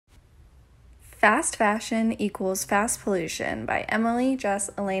Fast Fashion Equals Fast Pollution by Emily,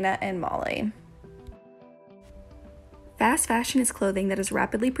 Jess, Elena, and Molly. Fast fashion is clothing that is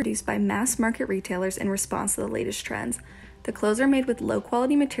rapidly produced by mass market retailers in response to the latest trends. The clothes are made with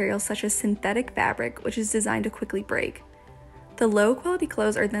low-quality materials such as synthetic fabric, which is designed to quickly break. The low-quality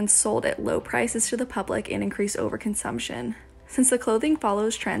clothes are then sold at low prices to the public and increase overconsumption. Since the clothing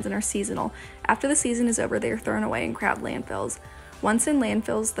follows trends and are seasonal, after the season is over, they are thrown away in crowded landfills. Once in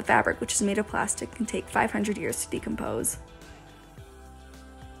landfills, the fabric, which is made of plastic, can take 500 years to decompose.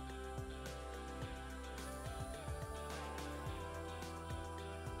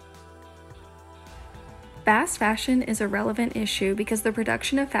 Fast fashion is a relevant issue because the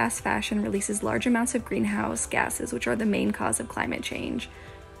production of fast fashion releases large amounts of greenhouse gases, which are the main cause of climate change.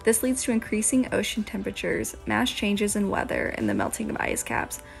 This leads to increasing ocean temperatures, mass changes in weather, and the melting of ice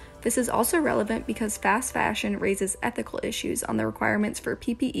caps. This is also relevant because fast fashion raises ethical issues on the requirements for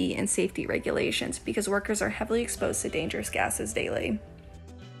PPE and safety regulations because workers are heavily exposed to dangerous gases daily.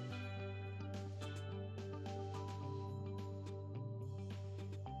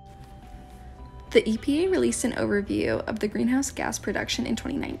 The EPA released an overview of the greenhouse gas production in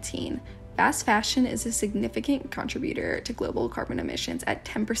 2019. Fast fashion is a significant contributor to global carbon emissions at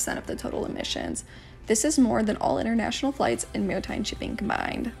 10% of the total emissions. This is more than all international flights and maritime shipping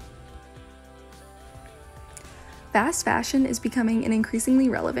combined. Fast fashion is becoming an increasingly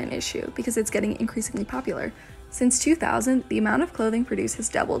relevant issue because it's getting increasingly popular. Since 2000, the amount of clothing produced has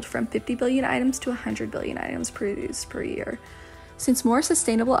doubled from 50 billion items to 100 billion items produced per year. Since more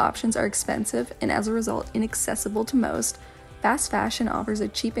sustainable options are expensive and as a result inaccessible to most, fast fashion offers a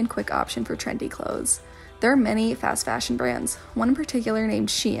cheap and quick option for trendy clothes. There are many fast fashion brands. One in particular, named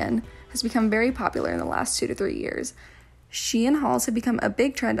Shein, has become very popular in the last 2 to 3 years. Shein hauls have become a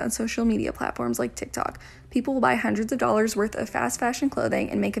big trend on social media platforms like TikTok. People will buy hundreds of dollars worth of fast fashion clothing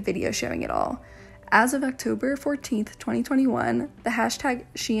and make a video showing it all. As of October 14th, 2021, the hashtag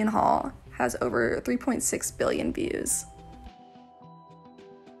Shein haul has over 3.6 billion views.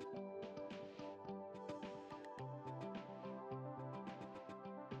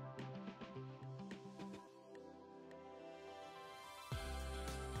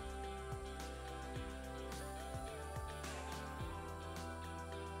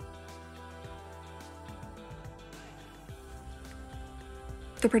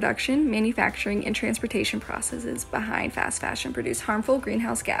 The production, manufacturing, and transportation processes behind fast fashion produce harmful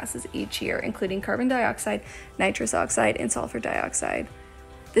greenhouse gases each year, including carbon dioxide, nitrous oxide, and sulfur dioxide.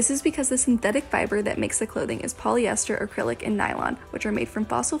 This is because the synthetic fiber that makes the clothing is polyester, acrylic, and nylon, which are made from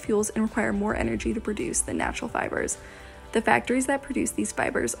fossil fuels and require more energy to produce than natural fibers. The factories that produce these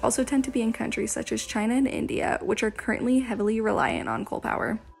fibers also tend to be in countries such as China and India, which are currently heavily reliant on coal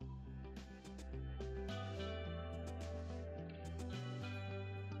power.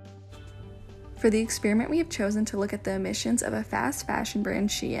 For the experiment, we have chosen to look at the emissions of a fast fashion brand,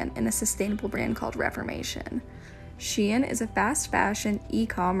 Shein, and a sustainable brand called Reformation. Shein is a fast fashion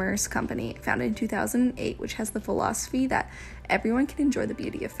e-commerce company founded in 2008, which has the philosophy that everyone can enjoy the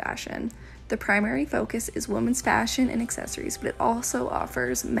beauty of fashion. The primary focus is women's fashion and accessories, but it also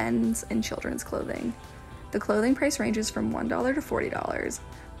offers men's and children's clothing. The clothing price ranges from $1 to $40.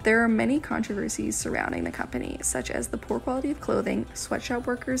 There are many controversies surrounding the company, such as the poor quality of clothing, sweatshop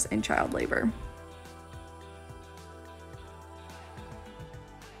workers, and child labor.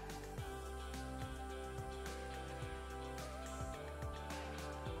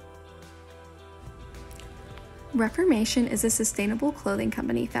 Reformation is a sustainable clothing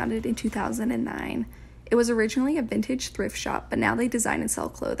company founded in 2009. It was originally a vintage thrift shop, but now they design and sell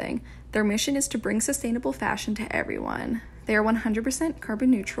clothing. Their mission is to bring sustainable fashion to everyone. They are 100% carbon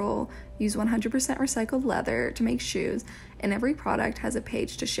neutral, use 100% recycled leather to make shoes, and every product has a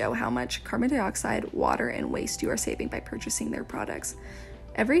page to show how much carbon dioxide, water, and waste you are saving by purchasing their products.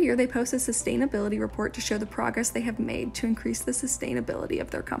 Every year they post a sustainability report to show the progress they have made to increase the sustainability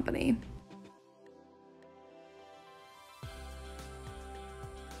of their company.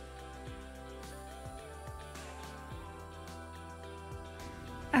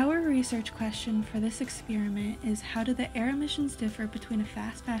 Our research question for this experiment is, how do the air emissions differ between a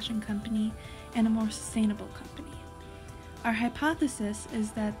fast fashion company and a more sustainable company? Our hypothesis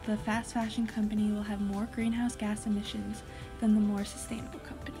is that the fast fashion company will have more greenhouse gas emissions than the more sustainable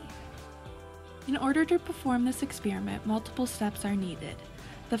company. In order to perform this experiment, multiple steps are needed.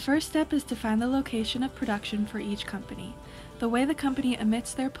 The first step is to find the location of production for each company. The way the company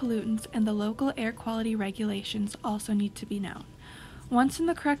emits their pollutants and the local air quality regulations also need to be known. Once in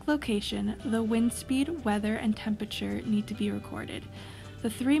the correct location, the wind speed, weather, and temperature need to be recorded. The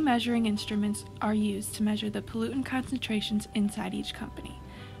 3 measuring instruments are used to measure the pollutant concentrations inside each company.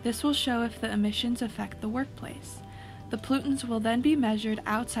 This will show if the emissions affect the workplace. The pollutants will then be measured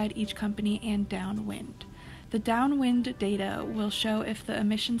outside each company and downwind. The downwind data will show if the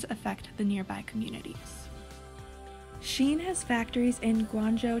emissions affect the nearby communities. Shein has factories in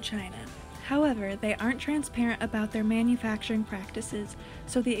Guangzhou, China. However, they aren't transparent about their manufacturing practices,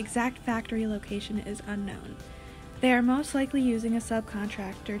 so the exact factory location is unknown. They are most likely using a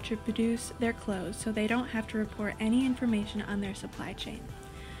subcontractor to produce their clothes, so they don't have to report any information on their supply chain.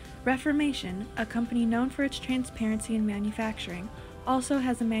 Reformation, a company known for its transparency in manufacturing, also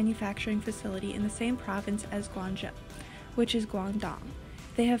has a manufacturing facility in the same province as Guangzhou, which is Guangdong.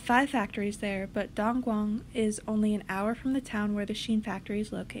 They have 5 factories there, but Dongguan is only an hour from the town where the Shein factory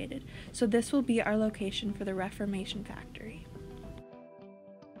is located, so this will be our location for the Reformation factory.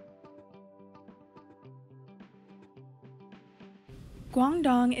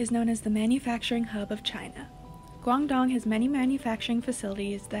 Guangdong is known as the manufacturing hub of China. Guangdong has many manufacturing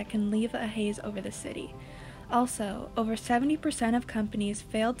facilities that can leave a haze over the city. Also, over 70% of companies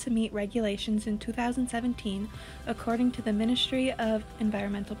failed to meet regulations in 2017, according to the Ministry of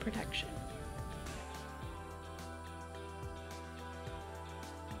Environmental Protection.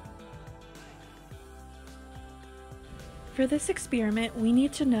 For this experiment, we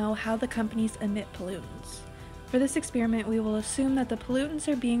need to know how the companies emit pollutants. For this experiment, we will assume that the pollutants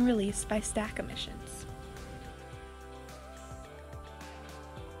are being released by stack emissions.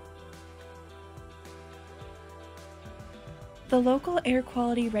 The local air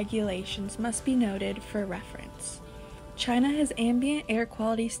quality regulations must be noted for reference. China has ambient air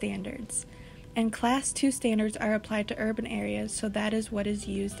quality standards, and Class 2 standards are applied to urban areas, so that is what is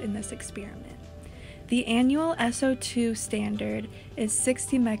used in this experiment. The annual SO2 standard is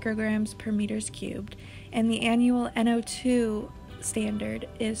 60 micrograms per meters cubed, and the annual NO2 standard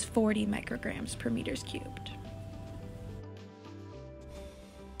is 40 micrograms per meters cubed.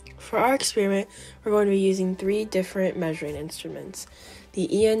 For our experiment, we're going to be using 3 different measuring instruments: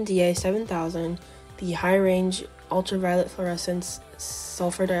 the ENVENG 7000, the high-range ultraviolet fluorescence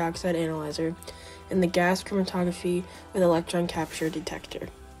sulfur dioxide analyzer, and the gas chromatography with electron capture detector.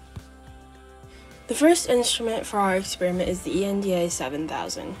 The first instrument for our experiment is the ENVENG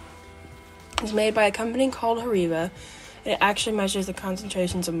 7000. It's made by a company called Hariva, and it actually measures the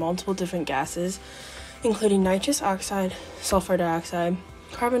concentrations of multiple different gases, including nitrous oxide, sulfur dioxide,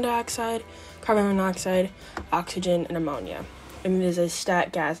 carbon dioxide, carbon monoxide, oxygen, and ammonia. And it is a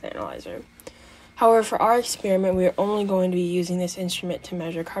stat gas analyzer. However, for our experiment, we are only going to be using this instrument to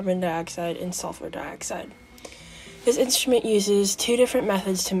measure carbon dioxide and sulfur dioxide. This instrument uses 2 different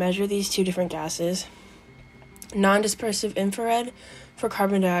methods to measure these 2 different gases: non-dispersive infrared for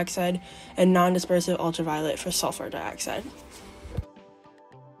carbon dioxide and non-dispersive ultraviolet for sulfur dioxide.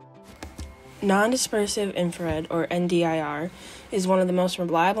 Non-dispersive infrared, or NDIR, is one of the most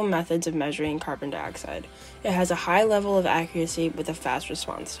reliable methods of measuring carbon dioxide. It has a high level of accuracy with a fast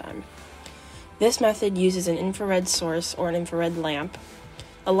response time. This method uses an infrared source, or an infrared lamp,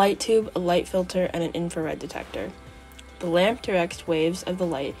 a light tube, a light filter, and an infrared detector. The lamp directs waves of the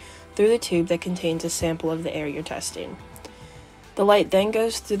light through the tube that contains a sample of the air you're testing. The light then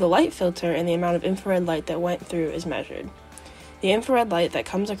goes through the light filter, and the amount of infrared light that went through is measured. The infrared light that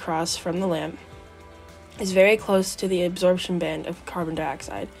comes across from the lamp is very close to the absorption band of carbon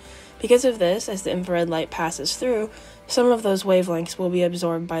dioxide. Because of this, as the infrared light passes through, some of those wavelengths will be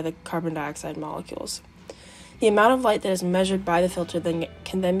absorbed by the carbon dioxide molecules. The amount of light that is measured by the filter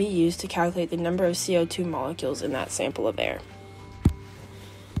can then be used to calculate the number of CO2 molecules in that sample of air.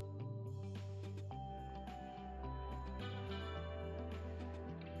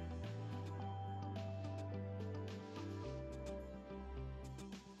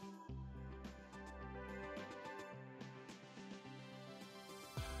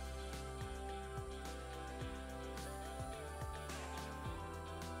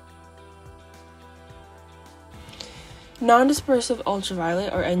 Non-dispersive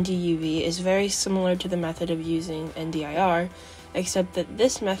ultraviolet, or NDUV, is very similar to the method of using NDIR, except that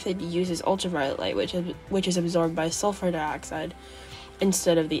this method uses ultraviolet light, which is absorbed by sulfur dioxide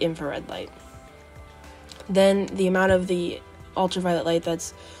instead of the infrared light. Then the amount of the ultraviolet light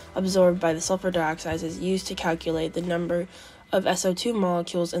that's absorbed by the sulfur dioxide is used to calculate the number of SO2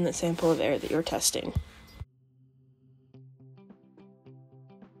 molecules in the sample of air that you're testing.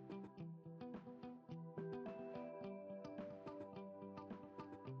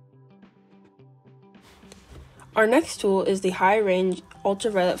 Our next tool is the high-range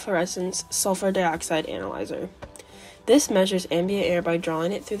ultraviolet fluorescence sulfur dioxide analyzer. This measures ambient air by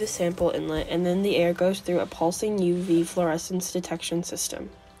drawing it through the sample inlet, and then the air goes through a pulsing UV fluorescence detection system.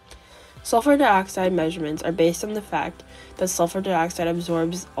 Sulfur dioxide measurements are based on the fact that sulfur dioxide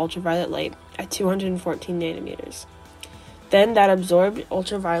absorbs ultraviolet light at 214 nanometers. Then that absorbed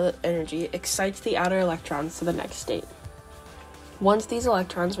ultraviolet energy excites the outer electrons to the next state. Once these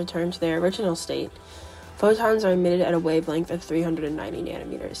electrons return to their original state, photons are emitted at a wavelength of 390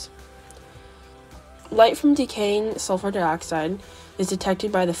 nanometers. Light from decaying sulfur dioxide is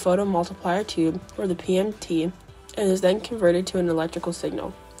detected by the photomultiplier tube, or the PMT, and is then converted to an electrical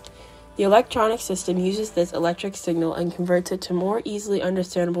signal. The electronic system uses this electric signal and converts it to more easily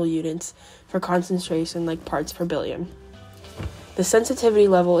understandable units for concentration, like parts per billion. The sensitivity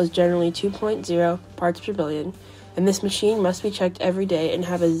level is generally 2.0 parts per billion, and this machine must be checked every day and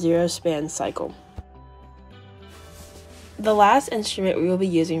have a zero-span cycle. The last instrument we will be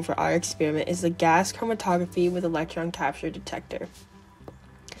using for our experiment is the gas chromatography with electron capture detector.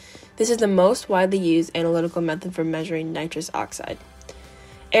 This is the most widely used analytical method for measuring nitrous oxide.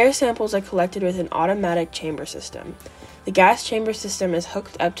 Air samples are collected with an automatic chamber system. The gas chamber system is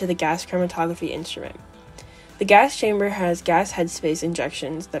hooked up to the gas chromatography instrument. The gas chamber has gas headspace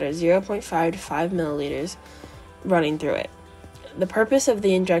injections that are 0.5 to 5 milliliters running through it. The purpose of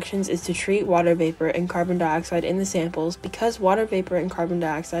the injections is to treat water vapor and carbon dioxide in the samples because water vapor and carbon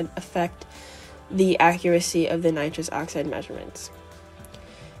dioxide affect the accuracy of the nitrous oxide measurements.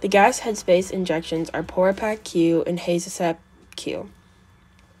 The gas headspace injections are Poripac Q and Hazesep Q.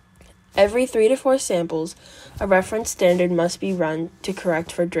 Every 3 to 4 samples, a reference standard must be run to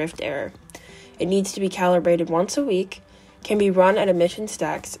correct for drift error. It needs to be calibrated once a week, can be run at emission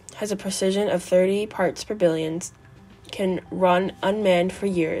stacks, has a precision of 30 parts per billion, can run unmanned for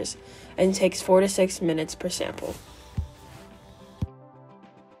years, and takes 4 to 6 minutes per sample.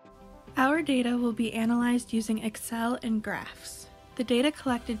 Our data will be analyzed using Excel and graphs. The data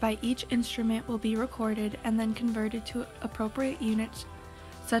collected by each instrument will be recorded and then converted to appropriate units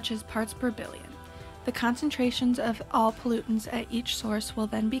such as parts per billion. The concentrations of all pollutants at each source will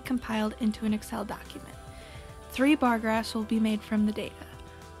then be compiled into an Excel document. 3 bar graphs will be made from the data.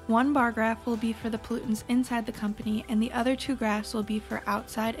 1 bar graph will be for the pollutants inside the company, and the other 2 graphs will be for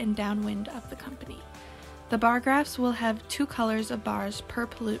outside and downwind of the company. The bar graphs will have 2 colors of bars per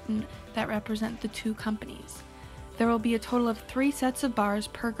pollutant that represent the 2 companies. There will be a total of 3 sets of bars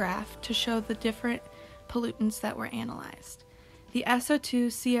per graph to show the different pollutants that were analyzed. The SO2,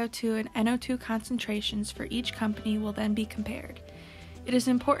 CO2, and NO2 concentrations for each company will then be compared. It is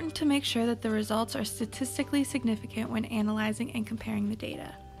important to make sure that the results are statistically significant when analyzing and comparing the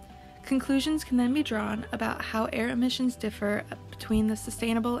data. Conclusions can then be drawn about how air emissions differ between the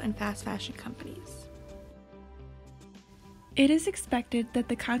sustainable and fast fashion companies. It is expected that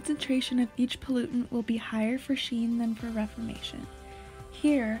the concentration of each pollutant will be higher for Sheen than for Reformation.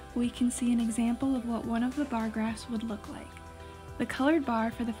 Here, we can see an example of what one of the bar graphs would look like. The colored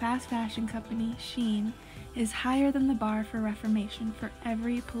bar for the fast fashion company, Sheen, is higher than the bar for Reformation for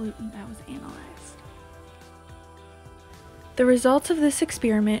every pollutant that was analyzed. The results of this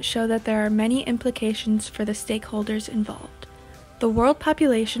experiment show that there are many implications for the stakeholders involved. The world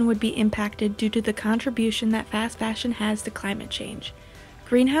population would be impacted due to the contribution that fast fashion has to climate change.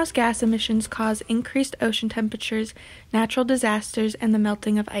 Greenhouse gas emissions cause increased ocean temperatures, natural disasters, and the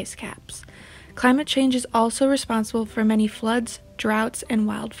melting of ice caps. Climate change is also responsible for many floods, droughts, and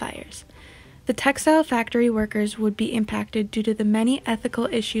wildfires. The textile factory workers would be impacted due to the many ethical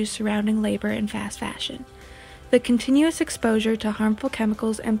issues surrounding labor in fast fashion. The continuous exposure to harmful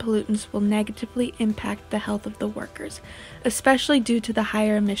chemicals and pollutants will negatively impact the health of the workers, especially due to the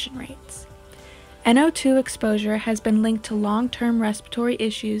higher emission rates. NO2 exposure has been linked to long-term respiratory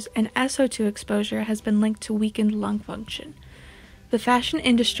issues, and SO2 exposure has been linked to weakened lung function. The fashion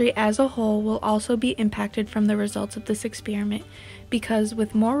industry as a whole will also be impacted from the results of this experiment because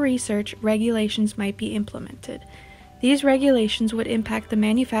with more research, regulations might be implemented. These regulations would impact the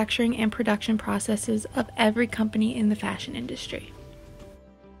manufacturing and production processes of every company in the fashion industry.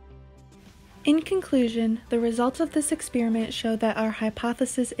 In conclusion, the results of this experiment show that our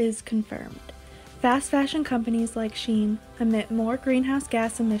hypothesis is confirmed. Fast fashion companies like Sheen emit more greenhouse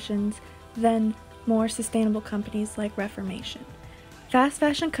gas emissions than more sustainable companies like Reformation. Fast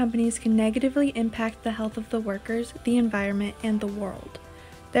fashion companies can negatively impact the health of the workers, the environment, and the world.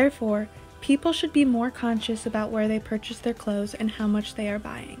 Therefore, people should be more conscious about where they purchase their clothes and how much they are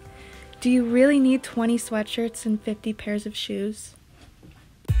buying. Do you really need 20 sweatshirts and 50 pairs of shoes?